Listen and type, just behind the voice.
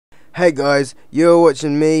Hey guys, you're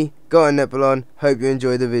watching me, GottaNippleOn. Hope you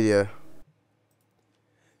enjoy the video.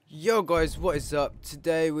 Yo guys, what is up?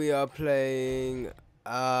 Today we are playing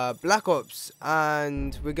Black Ops,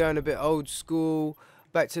 and we're going a bit old school,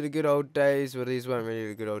 back to the good old days. Well, these weren't really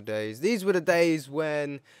the good old days. These were the days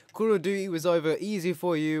when Call of Duty was either easy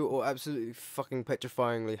for you or absolutely fucking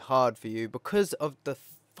petrifyingly hard for you because of the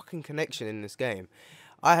fucking connection in this game.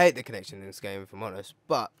 I hate the connection in this game, if I'm honest,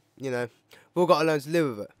 but you know, we've all got to learn to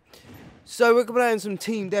live with it. So we're playing some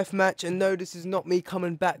team deathmatch, and no, this is not me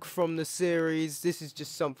coming back from the series. This is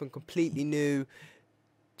just something completely new.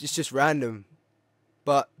 It's just random,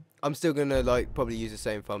 but I'm still gonna like probably use the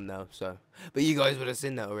same thumbnail. So, but you guys would have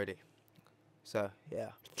seen that already. So yeah,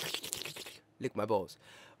 lick my balls.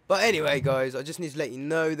 But anyway, guys, I just need to let you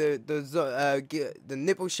know that the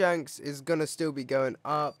nipple shanks is gonna still be going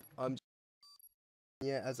up.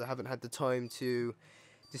 As I haven't had the time to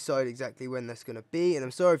decide exactly when that's going to be, and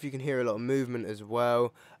I'm sorry if you can hear a lot of movement as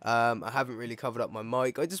well. I haven't really covered up my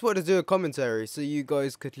mic. I just wanted to do a commentary so you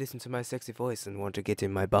guys could listen to my sexy voice and want to get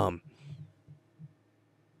in my bum.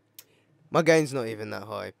 My gain's not even that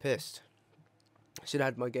high. Pissed. I should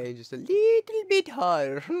have had my gain just a little bit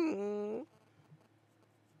higher.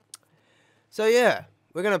 So yeah,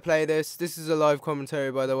 we're going to play this. This is a live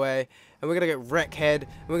commentary, by the way, and we're going to get wreck head,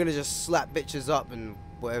 and we're going to just slap bitches up and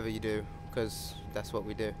whatever you do, because that's what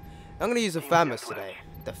we do. I'm gonna use the FAMAS today.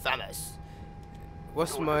 The FAMAS.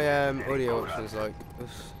 What's my audio options like?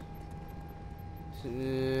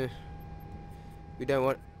 We don't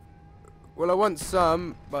want. Well, I want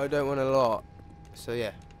some, but I don't want a lot. So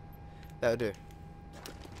yeah, that'll do.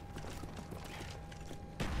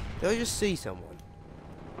 Did I just see someone?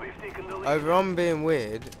 Either I'm being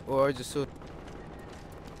weird, or I just saw.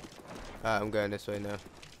 I'm going this way now.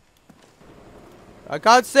 I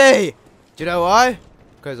can't see! Do you know why?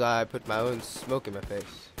 Because I put my own smoke in my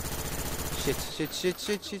face. Shit.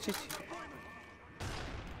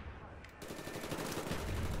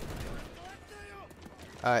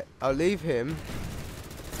 Alright, I'll leave him.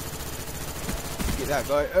 Get that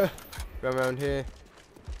guy. Run around here.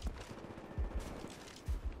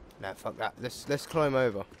 Nah, fuck that. Let's climb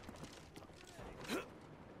over.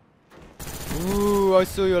 Ooh, I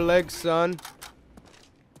saw your legs, son.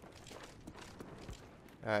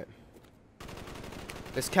 Alright.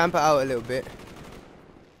 Let's camp it out a little bit.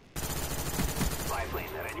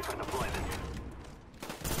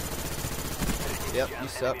 Yep, you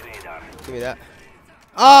suck. Give me that.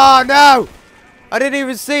 Oh no! I didn't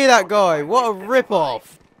even see that guy. What a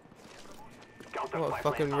rip-off. What a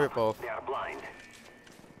fucking rip-off.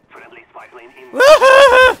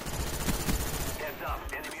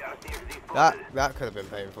 That could have been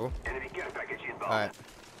painful. Alright.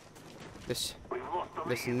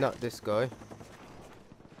 Let's nut this guy.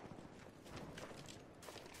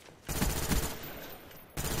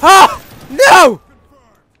 Ah! No!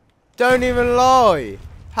 Don't even lie.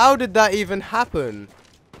 How did that even happen?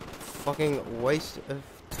 Fucking waste of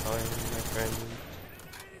time, my friend.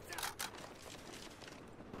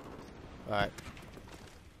 Alright.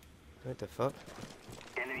 What the fuck?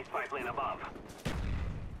 Enemy spy plane above.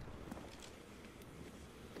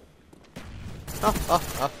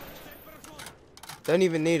 Don't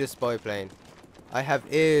even need a spy plane. I have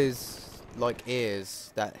ears like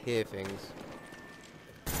ears that hear things.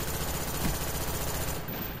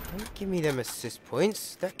 Don't give me them assist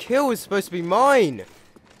points. That kill is supposed to be mine.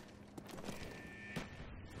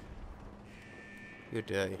 Good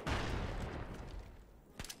day.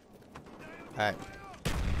 Alright.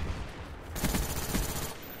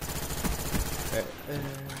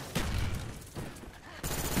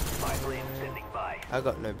 I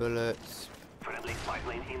got no bullets.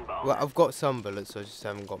 Well, I've got some bullets, I just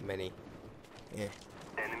haven't got many. Yeah.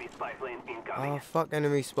 Oh, fuck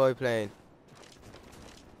enemy spy plane.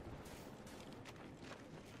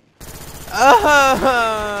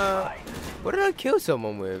 Ah! What did I kill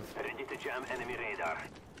someone with?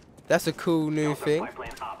 That's a cool new thing.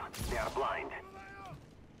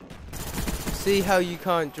 See how you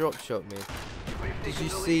can't drop shot me? Did you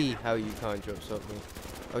see how you can't drop shot me?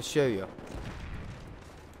 I'll show you.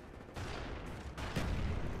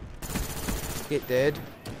 Get dead.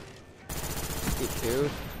 Get killed.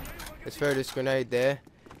 Let's throw this grenade there.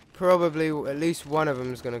 Probably at least one of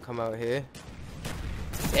them is going to come out here.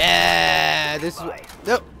 Yeah! This is...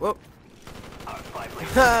 No! Whoa!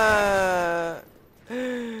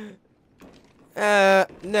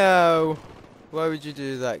 No! Why would you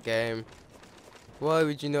do that, game? Why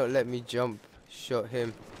would you not let me jump shot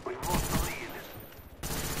him?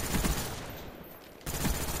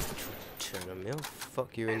 Turn on me, I'll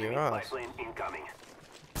fuck you in your ass.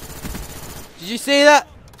 Did you see that?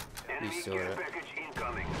 You saw it.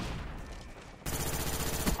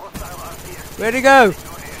 Where'd he go?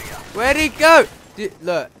 Where'd he go?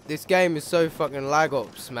 Look, this game is so fucking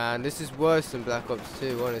BlackOps, man. This is worse than Black Ops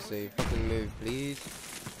 2, honestly. Fucking move, please.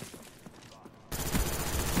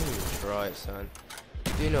 Don't even try it, son.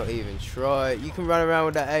 Do not even try it. You can run around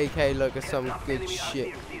with that AK like it's some good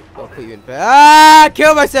shit. I'll put you in bed. Ah!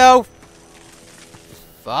 Kill myself!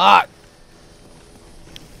 Fuck!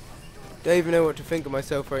 Don't even know what to think of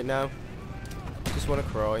myself right now. Just want to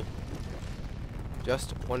cry.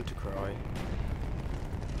 Just want to cry.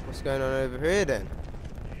 What's going on over here then?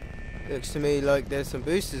 Looks to me like there's some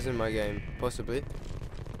boosters in my game, possibly.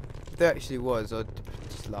 If there actually was, I'd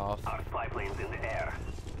just laugh. Our spy plane's in the air.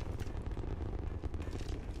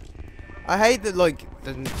 I hate that, like,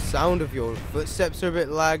 the sound of your footsteps are a bit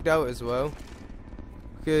lagged out as well.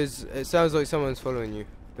 Because it sounds like someone's following you,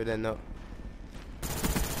 but they're not.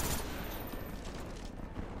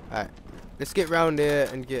 Alright, let's get round here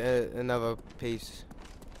and get another piece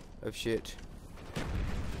of shit.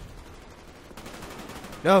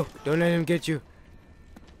 No, don't let him get you.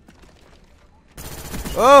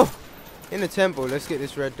 Oh! In the temple, let's get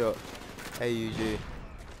this red dot. AUG.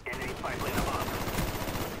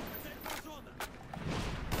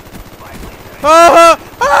 Ah!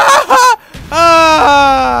 Ah!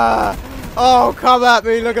 Ah! Oh, come at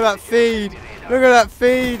me. Look at that feed. Look at that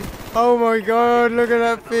feed. Oh my god, look at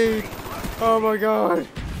that feed. Oh my god.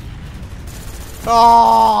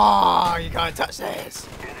 Oh, you can't touch this.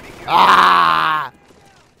 Ah!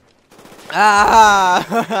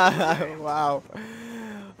 Ah! Wow.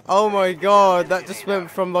 Oh my god, that just went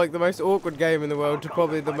from like the most awkward game in the world to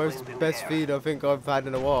probably the most best feed I think I've had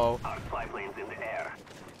in a while.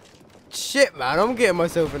 Shit, man, I'm getting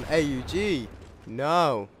myself an AUG.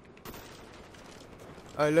 No.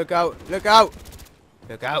 Oh, look out, look out.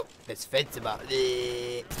 Look out, there's feds about.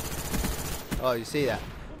 Oh, you see that?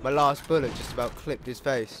 My last bullet just about clipped his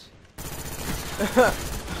face.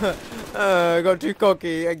 I got too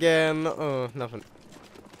cocky again. Oh, nothing.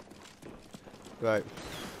 Right.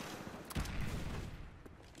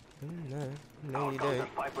 No, you don't.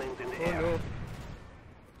 Oh,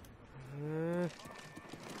 no.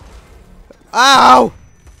 Ow!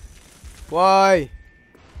 Why?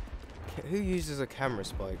 Who uses a camera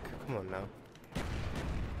spike? Come on now.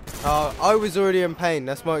 I was already in pain.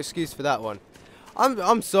 That's my excuse for that one.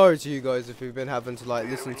 I'm sorry to you guys if you've been having to like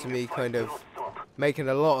listen to me kind of making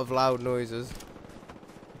a lot of loud noises.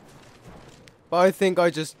 But I think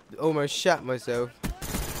I just almost shat myself.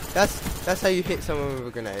 That's how you hit someone with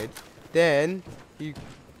a grenade. Then you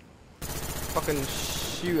fucking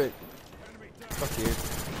shoot it. Fuck you.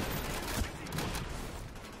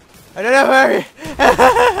 I don't know where he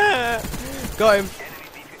got him.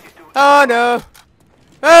 Oh no.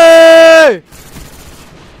 Hey!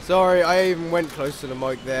 Sorry, I even went close to the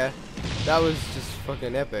mic there. That was just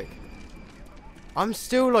fucking epic. I'm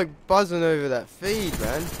still like buzzing over that feed,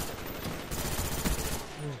 man.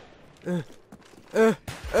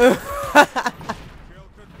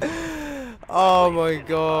 Oh my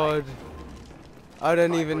god. I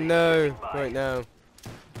don't even know right now.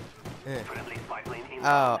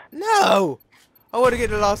 Oh, no! I want to get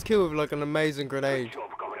the last kill with like an amazing grenade.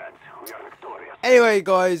 Anyway,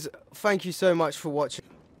 guys, thank you so much for watching.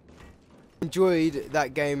 Enjoyed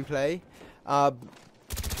that gameplay.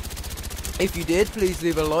 If you did, please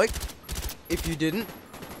leave a like. If you didn't,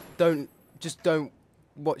 don't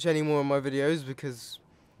watch any more of my videos because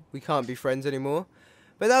we can't be friends anymore.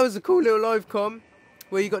 But that was a cool little live com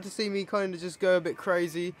where you got to see me kind of just go a bit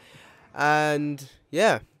crazy. And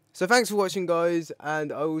yeah, so thanks for watching, guys,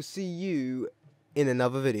 and I will see you in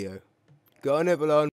another video. GottaNippleOn.